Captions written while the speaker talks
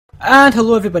And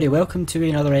hello everybody, welcome to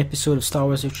another episode of Star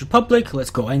Wars: The Old Republic.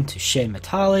 Let's go into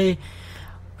Matale.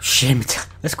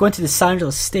 Let's go into the Sandral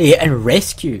estate and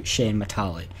rescue Shen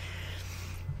Matale.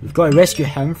 We've got to rescue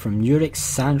him from Nurix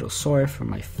Sandral. Sorry for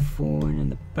my phone in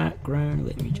the background.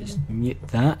 Let me just mute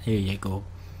that. There you go.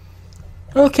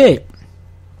 Okay.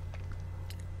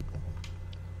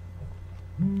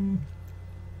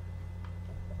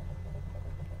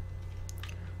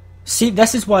 See,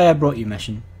 this is why I brought you,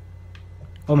 mission.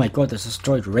 Oh my god, there's a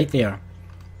droid right there.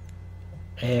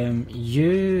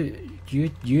 You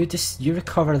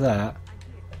recover that,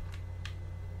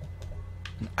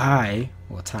 and I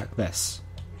will attack this.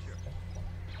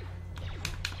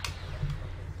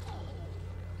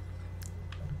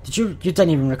 You didn't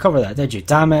even recover that, did you?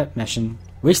 Damn it, mission.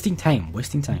 Wasting time,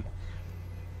 wasting time.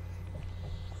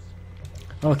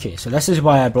 Okay, so this is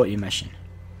why I brought you, mission.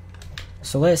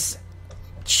 So let's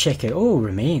check it. Oh,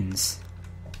 remains.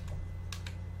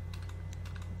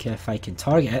 Okay, if I can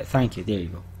target it, thank you, there you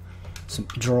go. Some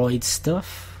droid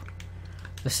stuff.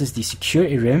 This is the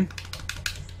security room.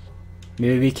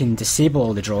 Maybe we can disable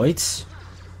all the droids.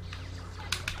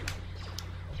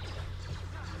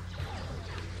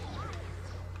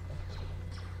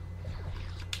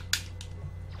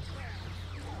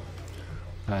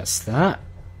 That's that.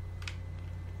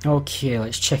 Okay,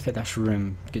 let's check out this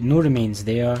room. Got no remains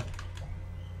there.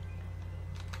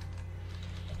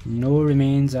 No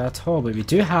remains at all, but we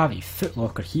do have a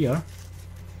footlocker here.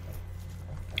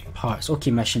 Parts. Okay,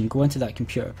 mission. Go into that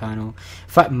computer panel. In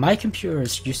fact, my computer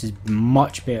is just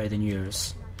much better than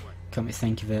yours. Come to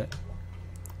think of it.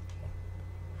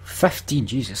 15.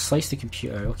 Jesus, slice the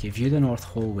computer. Okay, view the north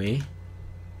hallway.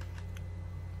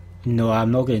 No,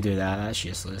 I'm not going to do that. That's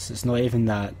useless. It's not even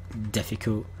that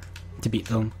difficult to beat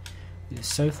them. The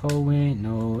south hallway.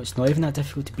 No, it's not even that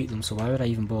difficult to beat them. So why would I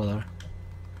even bother?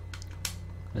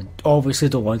 I obviously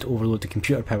don't want to overload the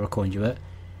computer power conduit.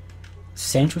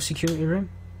 Central security room?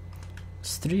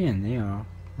 There's 3 in there.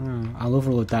 Oh, I'll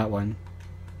overload that one.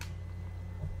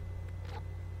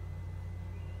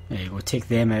 There you go, take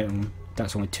them out and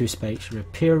that's only 2 spikes.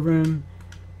 Repair room.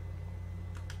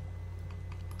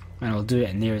 And I'll do it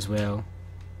in there as well.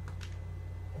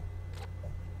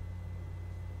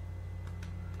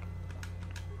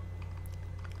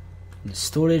 In the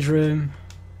storage room.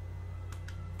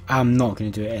 I'm not going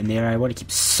to do it in there. I want to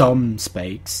keep some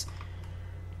spikes.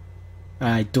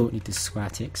 I don't need the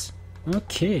schematics.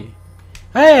 Okay.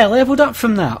 Hey, I leveled up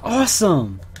from that.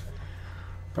 Awesome.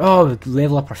 Oh, we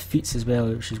level up our feats as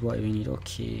well, which is what we need.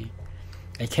 Okay.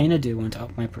 I kind of do want to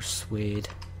up my persuade,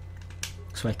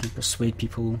 so I can persuade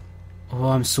people. Oh,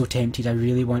 I'm so tempted. I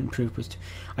really want improvements.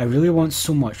 I really want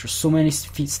so much. There's so many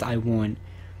feats that I want.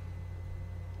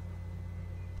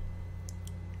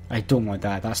 I don't want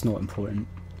that. That's not important.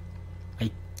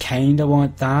 Kinda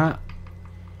want that,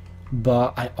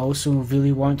 but I also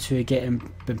really want to get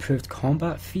improved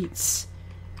combat feats,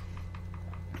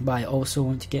 but I also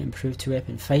want to get improved to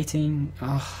weapon fighting.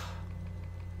 Ugh.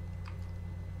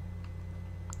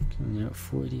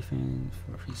 4 defense,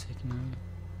 4 free second.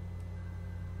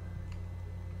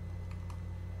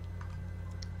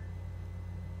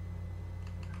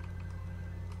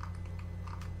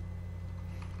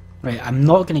 Right, I'm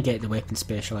not going to get the weapon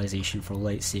specialization for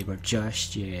lightsaber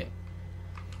just yet.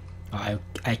 I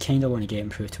kind of want to get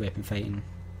improved to weapon fighting.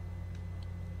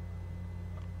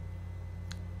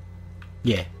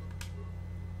 Yeah.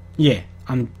 Yeah,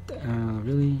 I'm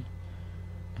really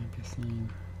everything.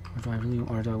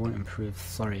 Or do I want to improve?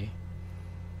 Sorry.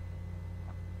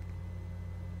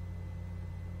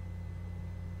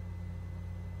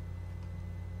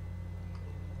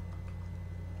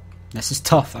 This is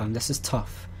tough, this is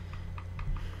tough.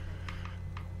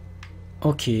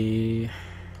 Okay,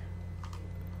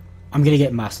 I'm gonna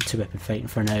get Master 2 weapon fighting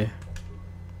for now,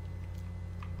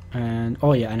 and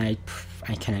oh yeah, and I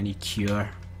kind of need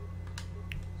cure.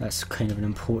 That's kind of an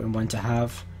important one to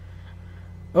have.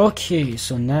 Okay,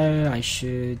 so now I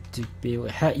should be able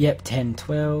to hit. Yep, 10,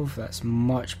 12. That's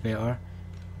much better.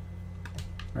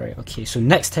 Right. Okay, so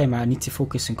next time I need to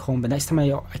focus on combat. Next time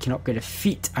I can upgrade a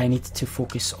feat, I need to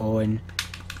focus on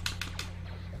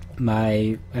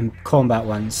my combat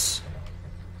ones.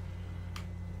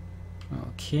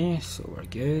 Okay, so we're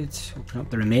good. Open up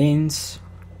the remains.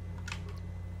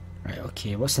 Right,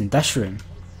 okay, what's in this room?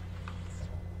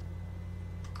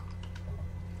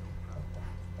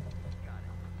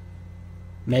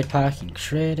 Medpack and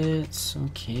credits,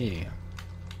 okay.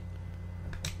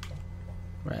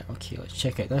 Right, okay, let's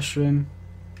check out this room.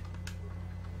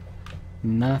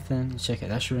 Nothing, let's check out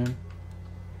this room.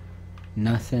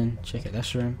 Nothing, check out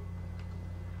this room.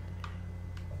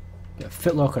 Got a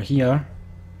footlocker here.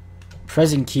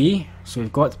 Prison key. So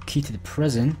we've got the key to the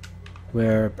prison,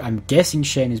 where I'm guessing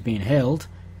Shen is being held.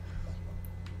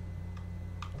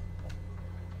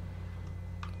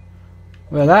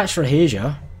 Well, that's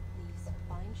Rahasia.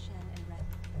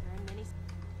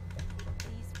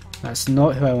 That's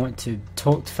not who I want to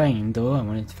find, though. I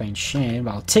wanted to find Shen,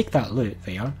 but I'll take that loot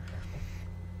there.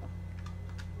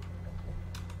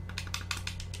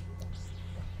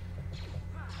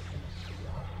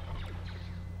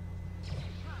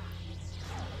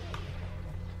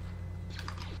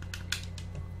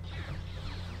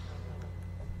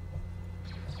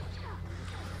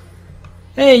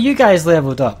 Hey, you guys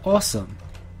leveled up. Awesome.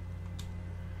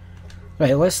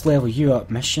 Right, let's level you up,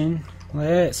 mission.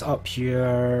 Let's up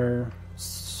your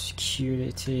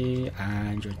security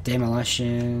and your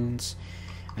demolitions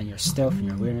and your stealth and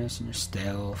your awareness and your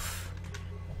stealth.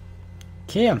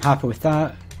 Okay, I'm happy with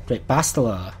that. Right,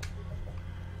 Bastila.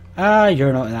 Ah,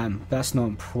 you're not that. That's not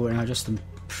important. I'll just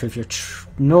improve your.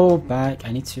 No, back.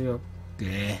 I need to.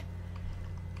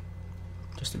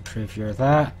 Just improve your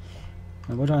that.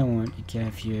 Now, what do I want to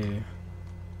give you?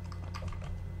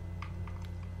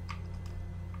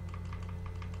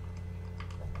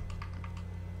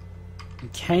 I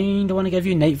kinda want to give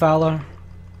you Night Valor.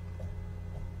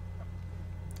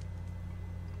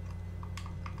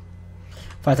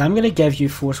 In fact, I'm going to give you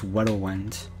Force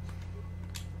Whirlwind.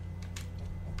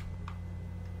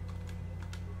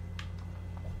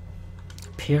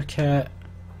 Repair kit.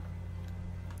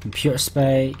 Computer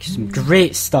spike. Some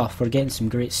great stuff. We're getting some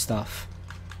great stuff.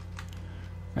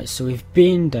 Right, so we've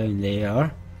been down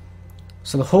there.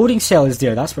 So the holding cell is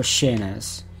there. That's where Shen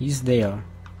is. He's there.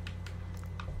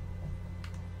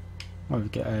 Oh,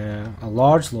 we've got a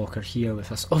large locker here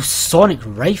with us. Oh, sonic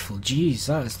rifle. Jeez,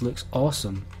 that looks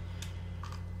awesome.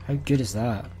 How good is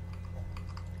that?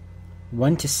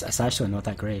 It's actually not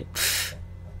that great.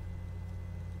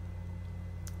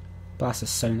 Blast a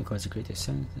sound that causes a great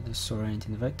sound to the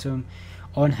surrounding the victim.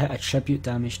 On hit, attribute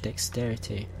damage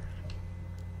dexterity.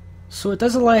 So it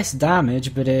does a less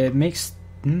damage, but it makes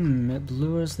it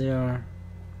lowers their.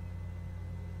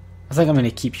 I think I'm going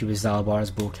to keep you with Zalbar's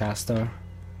bowcaster.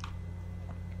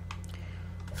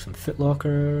 Some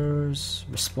footlockers,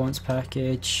 response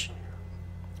package,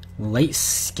 light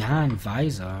scan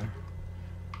visor,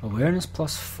 awareness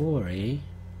plus 4, eh?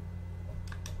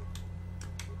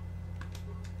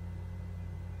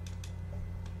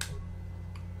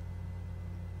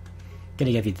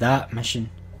 Gonna give you that mission.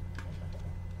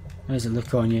 How does it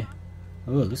look on you?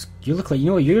 Oh, you look like, you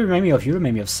know what you remind me of? You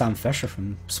remind me of Sam Fisher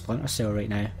from Splinter Cell right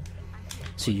now.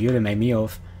 So you remind me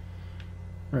of.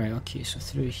 Right, okay, so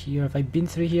through here. Have I been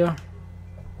through here?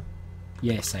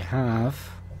 Yes, I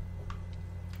have.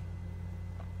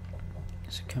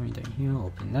 So coming down here,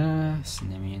 open this, and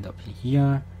then we end up in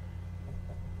here.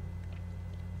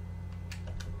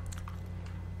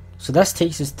 So this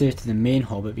takes us through to the main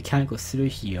hall, but we can't go through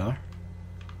here.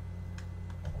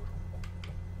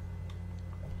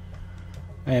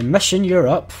 Mission, you're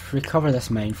up. Recover this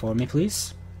mine for me,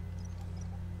 please.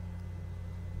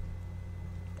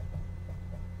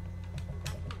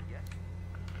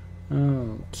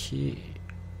 Okay.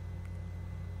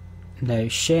 Now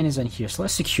Shen is in here, so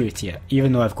let's security it.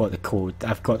 Even though I've got the code,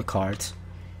 I've got the card.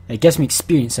 It gives me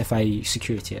experience if I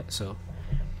security it. So.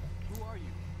 Who are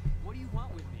you? What do you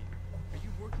want with me? Are you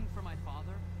working for my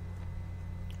father?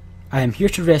 I am here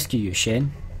to rescue you,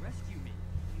 Shen. Rescue me?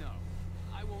 No,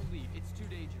 I won't leave. It's too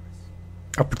dangerous.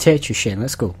 I'll protect you, Shen.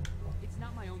 Let's go. It's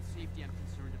not my own safety I'm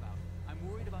concerned about. I'm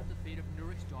worried about the fate of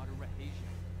Nurik's daughter, Rahasia.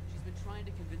 She's been trying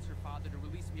to convince her father to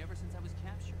release me ever since I was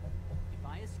captured. If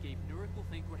I escape, Nurik will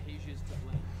think Rahasia is to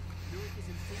blame. Nurik is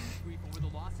insane with grief over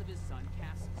the loss of his son,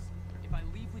 Cassius. If I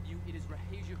leave with you, it is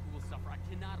Rahasia who will suffer. I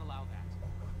cannot allow that.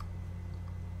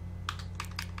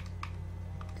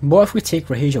 What if we take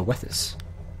Rahasia with us?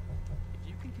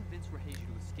 If you can convince Rahasia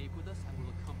to escape with us, I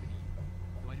will accompany you.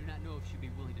 Though I do not know if she'll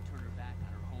be willing to turn her back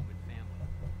on her home and family.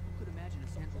 Who could imagine a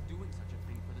Sandral doing such a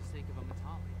thing for the sake of a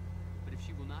Matale? But if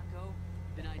she will not go,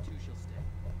 then I too shall stay.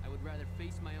 I would rather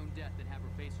face my own death than have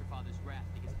her face her father's wrath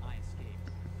because I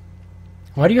escaped.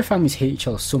 Why do your families hate each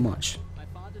other so much? My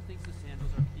father thinks the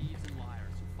Sandrals are thieves and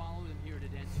liars who follow him here to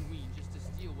Dantooine just to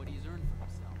steal what he's earned for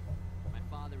himself. My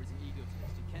father is an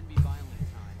egotist and can be violent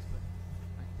at times, but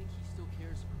I think he still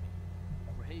cares for me.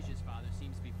 Rahasia's father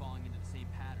seems to be falling into the same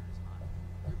pattern as mine.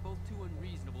 They're both too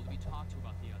unreasonable to be talked to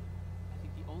about the other. I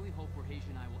think the only hope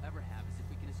Rahasia and I will ever have is if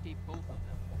we can escape both of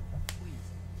them. Please,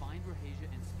 find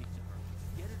Rahasia and speak to her.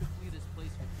 Get her to flee this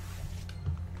place with me.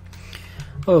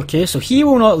 Okay, so he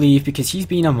will not leave because he's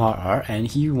been a martyr and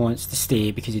he wants to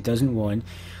stay because he doesn't want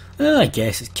Well, I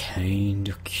guess it's kind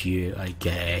of cute. I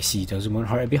guess he doesn't want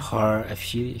her to be hurt.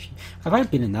 Have I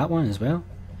been in that one as well?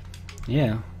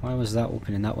 Yeah. Why was that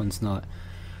open and that one's not?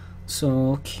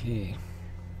 So okay.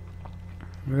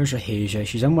 Where's Rahasia?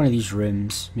 She's in one of these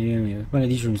rooms. Maybe one of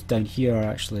these rooms down here,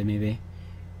 actually. Maybe.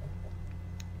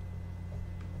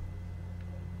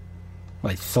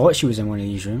 Well, I thought she was in one of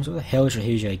these rooms. What the hell is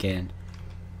Rahasia again?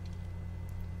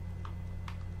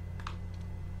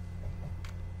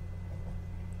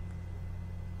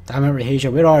 Damn it,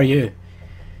 Rahasia, where are you?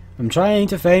 I'm trying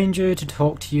to find you, to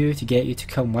talk to you, to get you to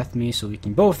come with me so we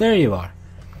can both... There you are.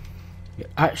 You're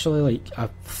actually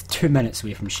like 2 minutes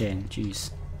away from Shen.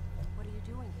 Jeez. What are you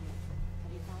doing here?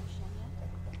 Have you found Shen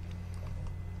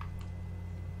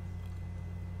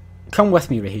yet? Come with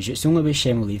me, Rahasia. It's the only way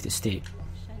Shen will leave the state.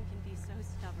 Shen can be so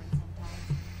stubborn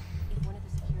sometimes. If one of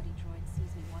the security droids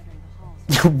sees me wandering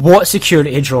the halls... What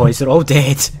security droids? They're all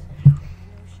dead. I know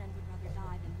Shen would rather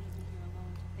die than leave me here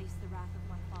alone to face the wrath of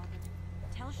my father.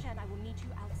 Tell Shen I will meet you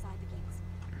outside the gates.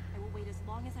 I will wait as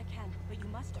long as I can, but you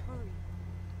must hurry.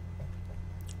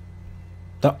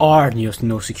 There are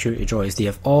no security droids. They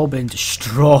have all been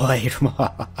destroyed.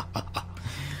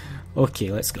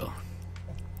 Okay, let's go.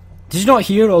 Did you not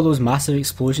hear all those massive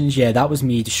explosions? Yeah, that was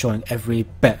me destroying every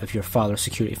bit of your father's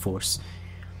security force.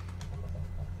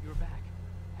 You're back.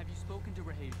 Have you spoken to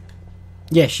Rahasia?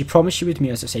 Yeah, she promised she would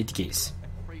meet us outside the gates.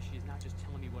 I pray she is not just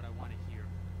telling me what I want to hear,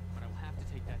 but I will have to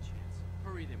take that chance.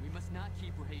 Hurry then, we must not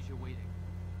keep Rahasia waiting.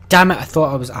 Damn it, I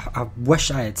thought I wish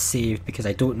I had saved because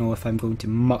I don't know if I'm going to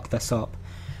muck this up.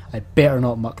 I better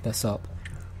not muck this up.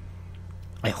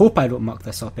 I hope I don't muck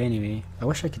this up anyway. I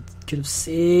wish I could have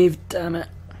saved, damn it.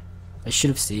 I should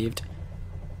have saved.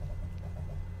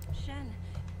 Shen,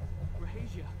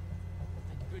 Rahasia!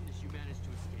 Thank goodness you managed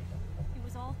to escape. it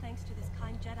was all thanks to this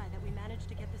kind Jedi that we managed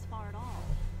to get this far at all.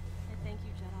 I thank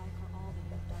you, Jedi, for all that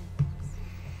you've done for us.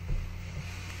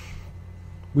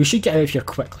 We should get out of here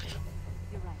quickly.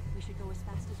 You're right. We should go as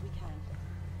fast as we can. I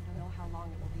don't know how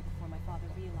long it will be before my father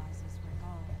realizes we're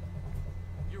gone.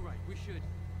 You're right, we should.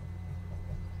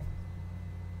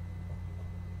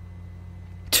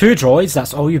 2 droids,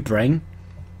 that's all you bring?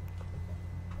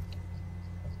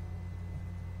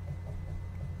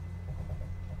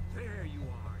 There you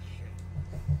are, Shen.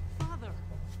 Father!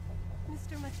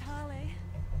 Mr. Matale!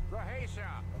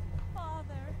 Rahasia,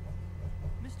 Father!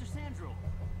 Mr. Sandral!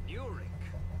 Yurik,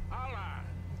 Alan.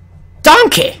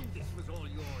 Donkey! This was all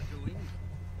your doing.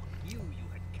 You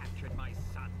had captured my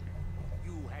son.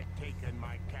 You had taken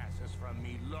my Casus from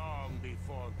me long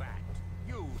before that.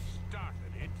 You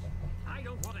started it. I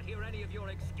don't want to hear any of your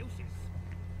excuses.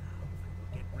 I will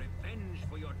get revenge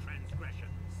for your transgressions.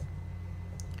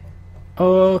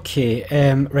 Okay,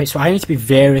 right, so I need to be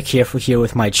very careful here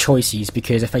with my choices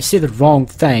because if I say the wrong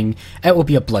thing, it will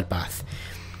be a bloodbath.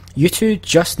 You two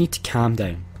just need to calm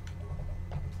down.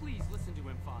 Please listen to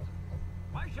him, Father.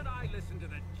 Why should I listen to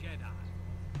the Jedi?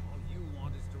 All you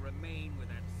want is to remain with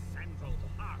that Sandral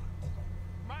harlot.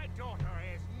 My daughter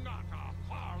is not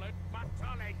a harlot,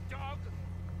 Matale dog.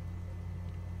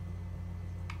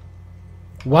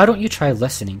 Why don't you try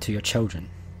listening to your children?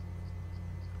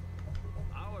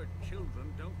 Our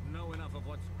children don't know enough of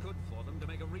what's good for them to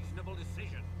make a reasonable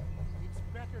decision. It's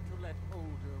better to let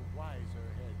older, wiser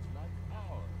heads like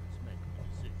ours make the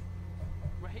decision.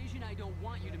 Rahasia and I don't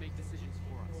want you to make decisions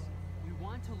for us. We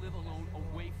want to live alone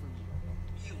away from you.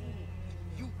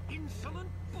 You insolent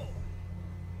boy!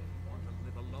 If you want to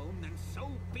live alone, then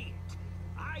so be it.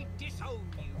 I disown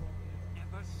you.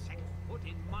 Never set foot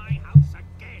in my house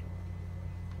again.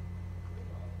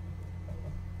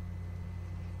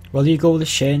 Will you go with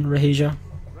Shen, Rahasia?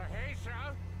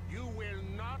 Rahasia, you will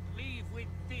not leave with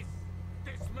this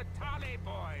Matale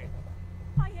boy.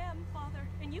 I am, Father,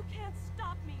 and you can't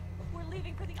stop me. We're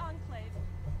leaving for the Enclave.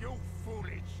 You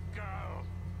foolish girl.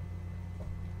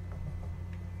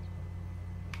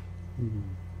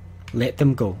 Let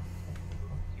them go.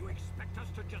 You expect us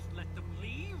to just let them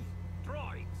leave?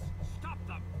 Droids, stop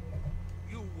them.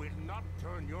 You will not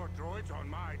turn your droids on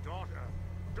my daughter.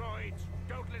 Droids,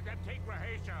 don't let them take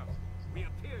Rahasia. We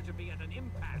appear to be at an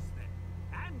impasse then.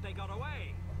 And they got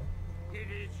away.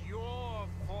 It is your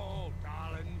fault,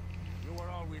 Alan. You were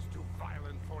always too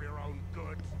violent for your own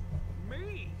good.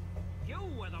 Me? You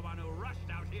were the one who rushed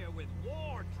out here with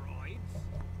war droids.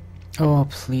 Oh,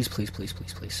 please, please, please,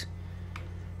 please, please.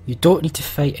 You don't need to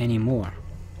fight anymore.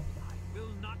 I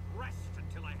will not rest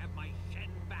until I have my Shen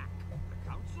back. The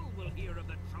Council will hear of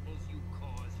the troubles you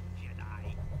caused,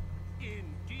 Jedi.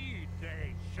 Indeed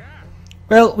they shall.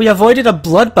 Well, we avoided a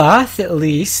bloodbath, at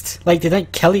least. Like, they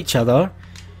didn't kill each other.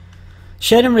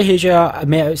 Shen and Rahasia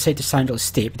met outside the Sandral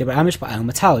estate, but they were ambushed by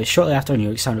Matale. Shortly after, New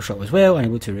York Sandral shot was well,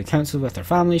 unable to recounsel with their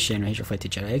families. Shen and Rahasia fled to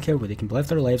Jericho, where they can live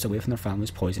their lives away from their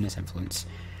family's poisonous influence.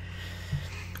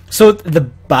 So the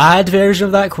bad version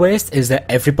of that quest is that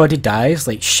everybody dies,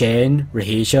 like Shen,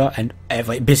 Rahasia, and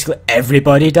like basically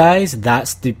everybody dies.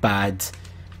 That's the bad.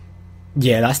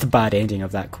 Yeah, that's the bad ending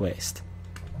of that quest.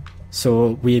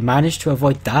 So we managed to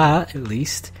avoid that at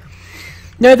least.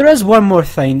 Now there is one more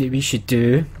thing that we should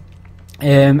do.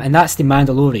 And that's the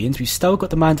Mandalorians. We've still got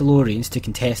the Mandalorians to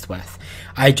contest with.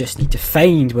 I just need to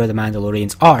find where the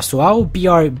Mandalorians are. So I'll be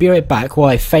right back while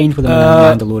I find where the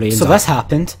Mandalorians are. So this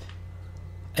happened.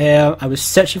 I was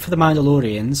searching for the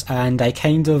Mandalorians and I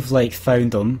kind of like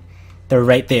found them. They're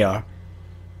right there.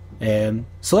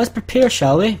 So let's prepare,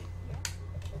 shall we?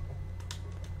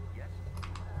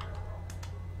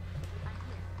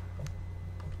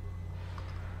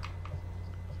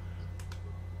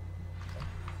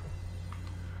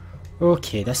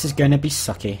 Okay, this is gonna be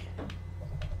sucky.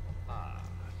 Ah,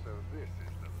 so this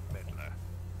is the meddler.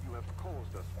 You have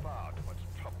caused us far too much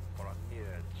trouble for a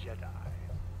mere Jedi.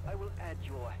 I will add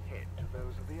your head to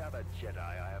those of the other Jedi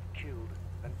I have killed,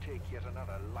 and take yet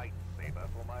another lightsaber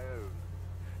for my own.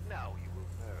 Now you will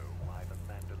know why the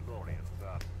Mandalorians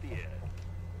are feared.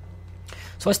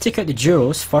 So let's take out the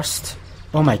Duros first.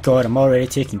 Oh my god, I'm already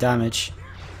taking damage.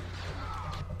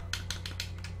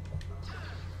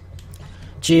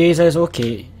 Jesus,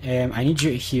 okay. I need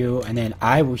you to heal, and then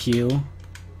I will heal.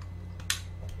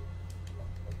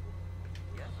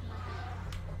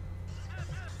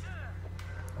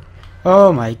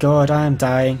 Oh my god, I am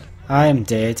dying. I am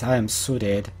dead. I am so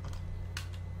dead.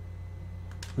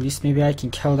 At least maybe I can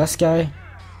kill this guy.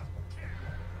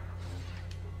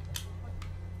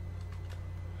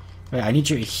 Right, I need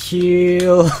you to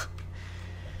heal.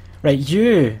 Right,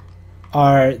 you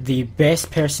are the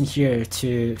best person here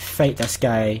to fight this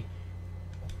guy,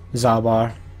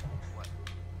 Zalbar.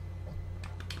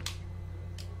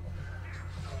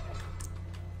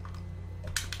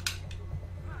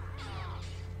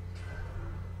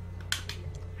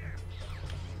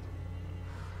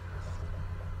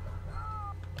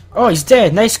 Oh, he's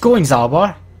dead. Nice going,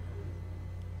 Zalbar.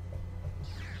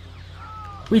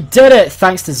 We did it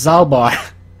thanks to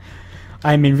Zalbar.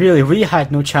 I mean, really, we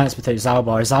had no chance without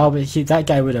Zalbar. That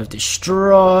guy would have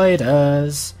destroyed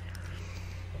us.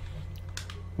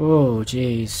 Oh,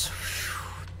 jeez.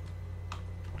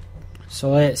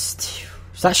 So let's...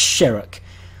 So that's Sherrock.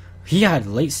 He had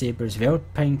lightsabers,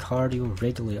 Velpine Cardio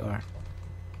Regulator.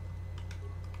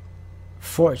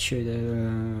 Fortitude...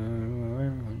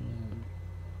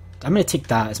 I'm going to take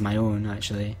that as my own,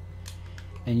 actually.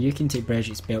 And you can take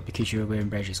Bredric's belt because you're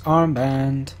wearing Bredric's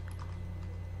armband.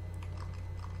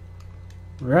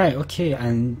 Right, okay,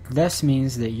 and this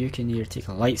means that you can either take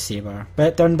a lightsaber,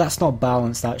 but then that's not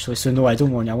balanced actually, so no, I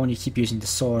don't want you. I want you to keep using the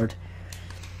sword.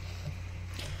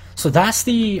 So that's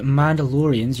the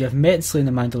Mandalorians. You have met and slain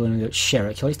the Mandalorian without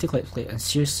Sherrock. He likes to take light and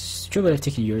still would have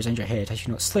taken yours and your head had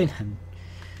you not slain him.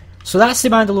 So that's the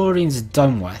Mandalorians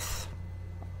done with.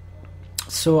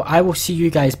 So I will see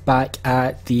you guys back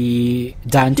at the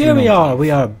Dantooine. Here we are. We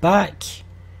are back.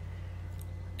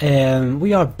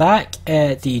 We are back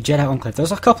at the Jedi Enclave.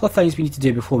 There's a couple of things we need to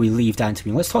do before we leave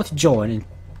Dantooine. Let's talk to John. And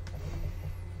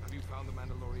Have you found the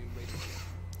Mandalorian raiders yet?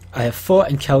 I have fought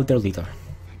and killed their leader.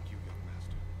 Thank you, young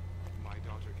master. My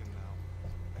daughter can now,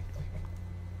 I think,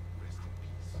 rest in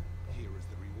peace. Here is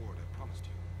the reward I promised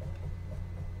you.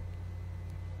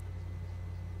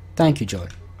 Thank you, John.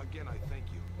 Again, I thank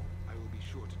you. I will be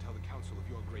sure to tell the council of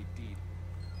your great deed.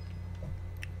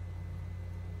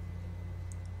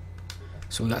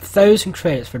 So we got 1,000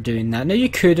 credits for doing that. Now you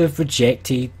could have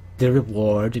rejected the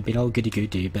reward and been all goody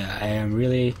goody, but I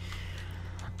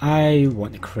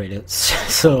want the credits.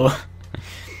 so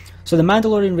the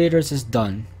Mandalorian Raiders is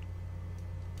done.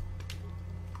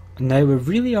 Now we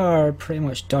really are pretty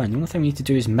much done. The only thing we need to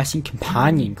do is missing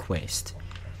companion quest.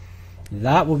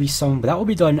 That will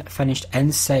be done finished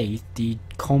inside the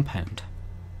compound.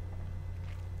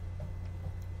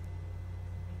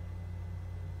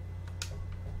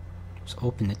 So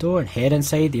open the door and head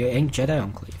inside the Jedi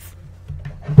Enclave.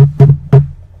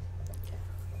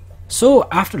 So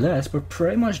after this, we're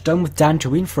pretty much done with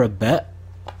Dantooine for a bit,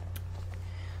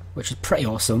 which is pretty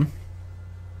awesome.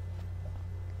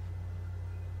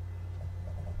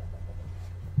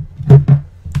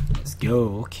 Let's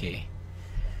go. Okay.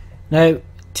 Now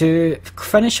to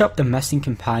finish up the missing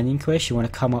companion quest, you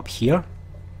want to come up here.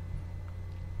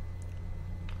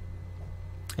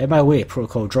 Out of my way,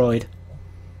 protocol droid.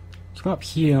 Come up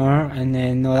here, and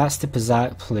then, no, that's the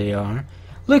Pazak player.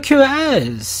 Look who it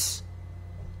is!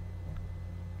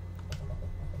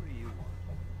 What do you want?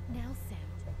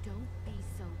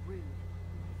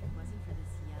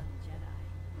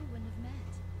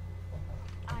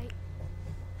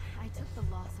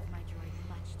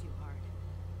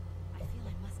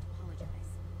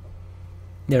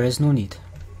 There is no need.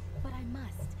 But I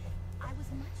must. I was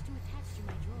much too attached to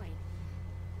my droid.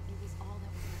 It was all that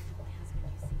was left of my husband,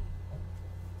 you see.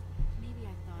 Maybe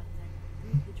I thought that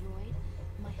through the droid,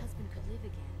 my husband could live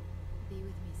again, be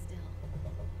with me still.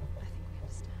 I think we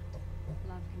understand.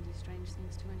 Love can do strange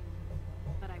things to anyone.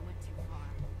 But I went too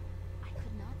far. I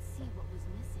could not see what was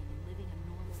missing in living a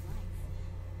normal life.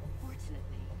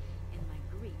 Fortunately, in my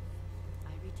grief,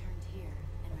 I returned here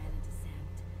and ran into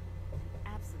Samt, an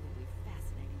absolutely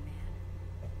fascinating man.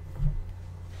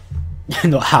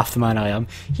 Not half the man I am.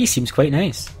 He seems quite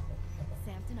nice.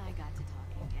 Samt and I got to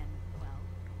talking, and, well,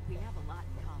 we have a lot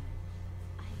in common.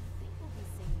 I think we'll be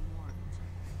seeing more of each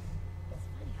other. It's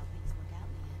funny how things work out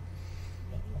in the end.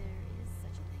 Maybe there is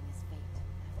such a thing as fate,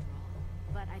 after all.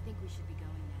 But I think we should be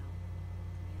going now.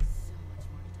 We have so much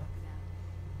more to talk about.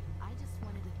 I just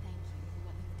wanted to thank you for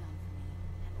what you've done for me,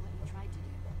 and what you tried to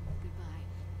do. Goodbye,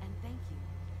 and thank you.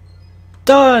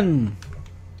 Done!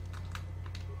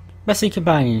 Missing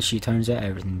companion. She turns out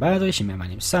everything badly. She met my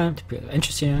name's Sam to put it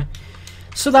interesting her.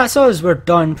 So that's us. We're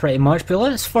done pretty much. But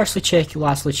let's lastly check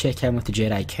in with the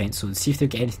Jedi Council and see if they've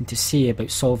got anything to say about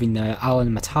solving the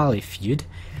Alan Matale feud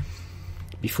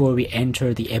before we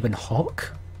enter the Ebon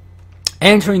Hawk.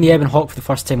 Entering the Ebon Hawk for the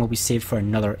first time will be saved for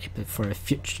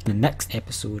the next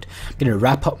episode. I'm going to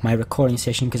wrap up my recording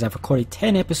session because I've recorded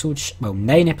 10 episodes, well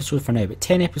 9 episodes for now, but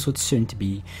 10 episodes soon to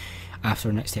be after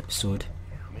the next episode.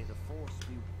 May the Force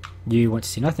be You want to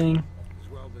say nothing? as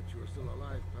well that you are still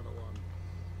alive,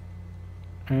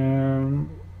 Padawan.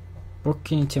 What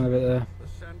can you tell me about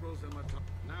The Sandrals and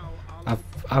Matale. Now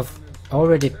I've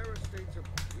already there are states of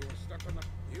you are stuck on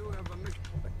the you have a mission.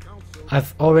 The council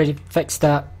I've already fixed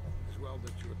that. as well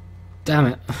that you Damn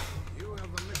it. you have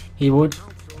a mission. He won't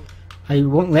Council he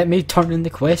won't let me turn in the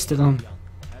quest to them.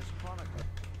 as chronicler.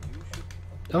 You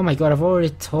should Oh my god, I've already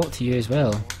talked to you as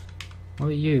well. What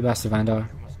about you, Master Vandar?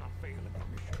 Must not fail in the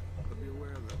mission. be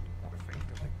aware that The fate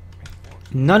of the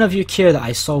Force. None of you care that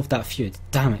I solved that feud.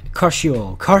 Damn it. Curse you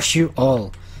all. Curse you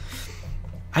all.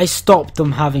 I stopped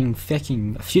them having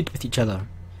fucking a feud with each other.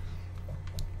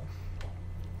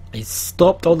 I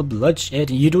stopped all the bloodshed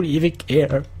and you don't even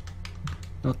care.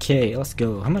 Okay, let's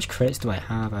go. How much credits do I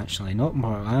have actually? Not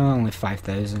more. Only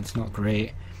 5,000. It's not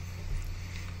great.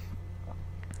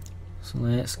 So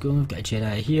let's go. We've got a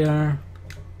Jedi here.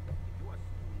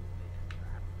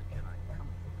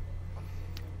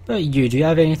 But you, do you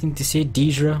have anything to say,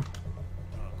 Deidre?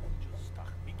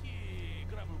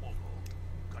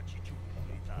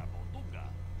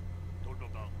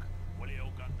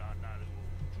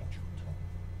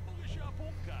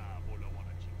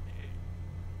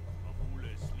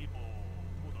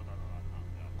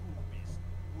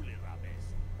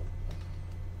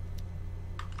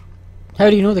 How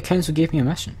do you know the council gave me a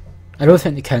mission? I don't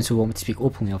think the council want me to speak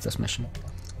openly of this mission.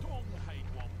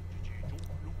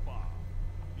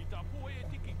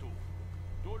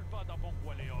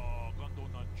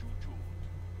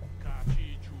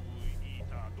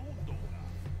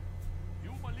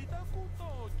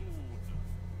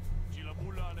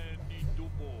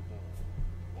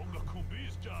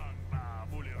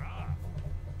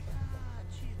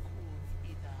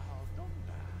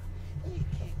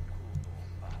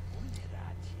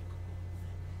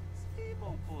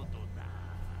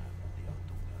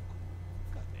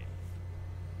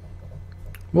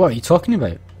 What are you talking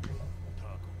about?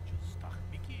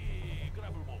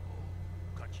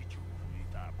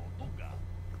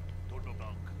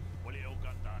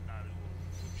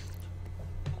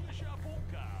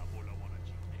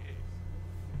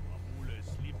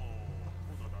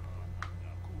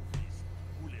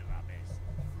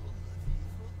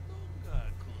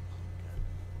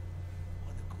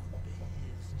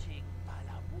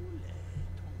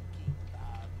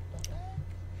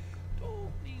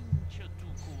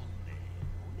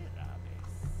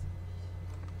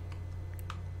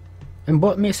 And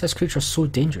what makes this creature so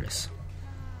dangerous?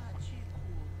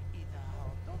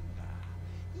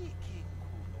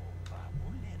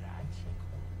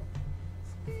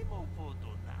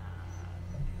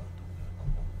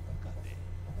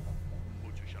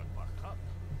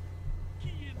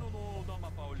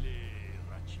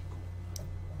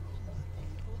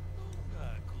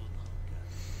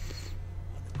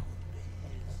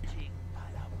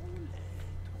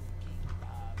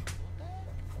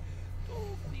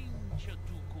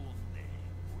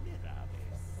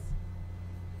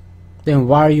 Then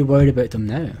why are you worried about them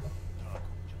now?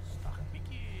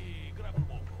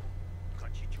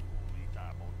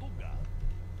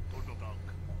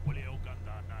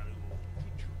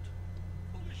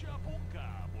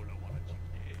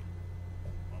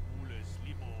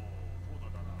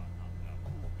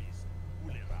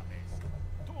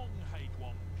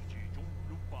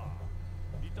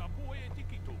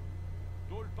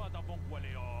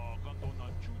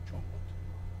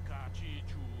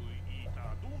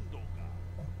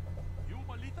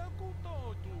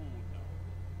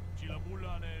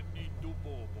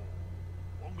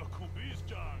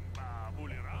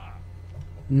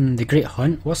 The Great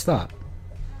Hunt? What's that?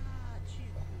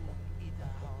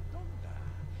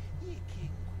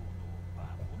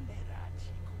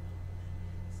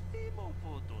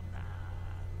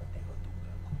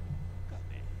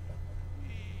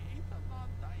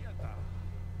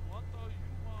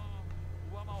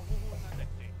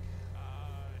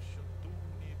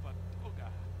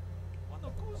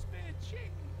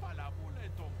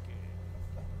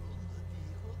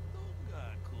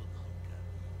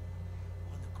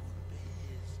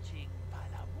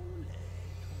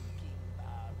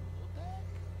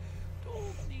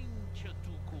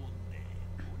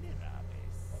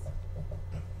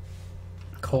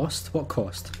 Cost? What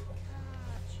cost?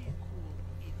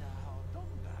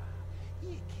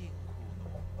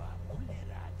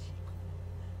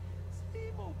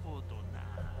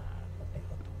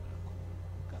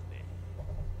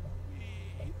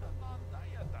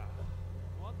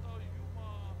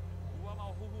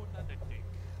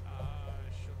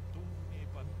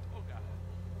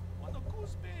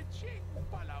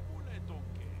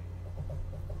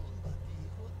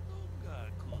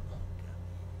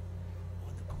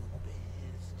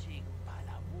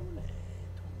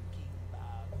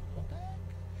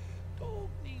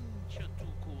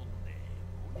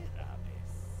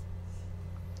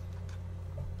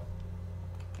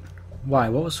 Why?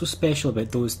 What was so special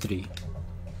about those three?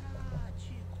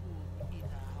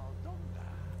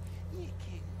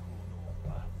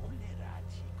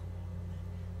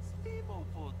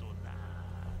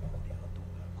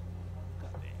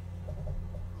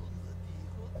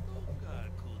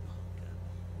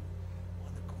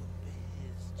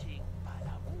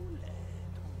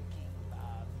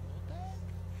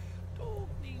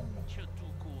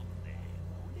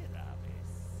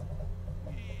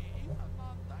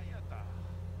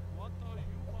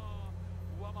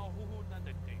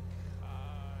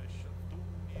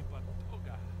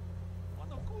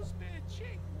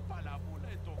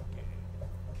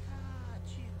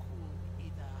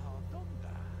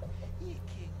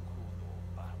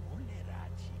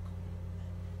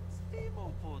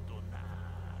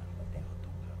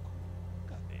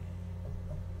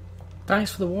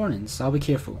 Thanks for the warnings, I'll be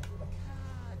careful.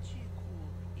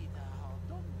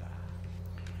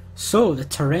 So, the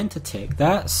Torrenta tech,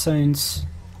 that sounds...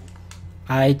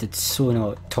 I did so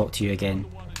not talk to you again.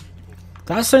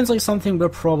 That sounds like something we're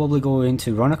probably going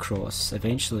to run across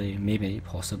eventually, maybe,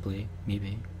 possibly,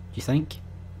 maybe. You think?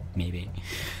 Maybe.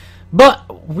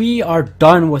 But we are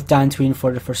done with Dantooine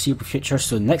for the foreseeable future,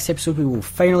 so next episode we will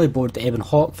finally board the Ebon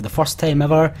Hawk for the first time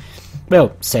ever.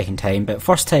 Well, second time, but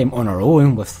first time on our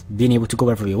own with being able to go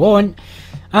wherever we want.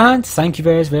 And thank you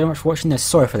very much for watching this.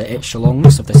 Sorry for the extra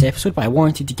longness of this episode, but I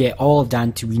wanted to get all of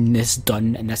Dantooine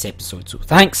done in this episode. So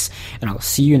thanks, and I'll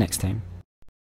see you next time.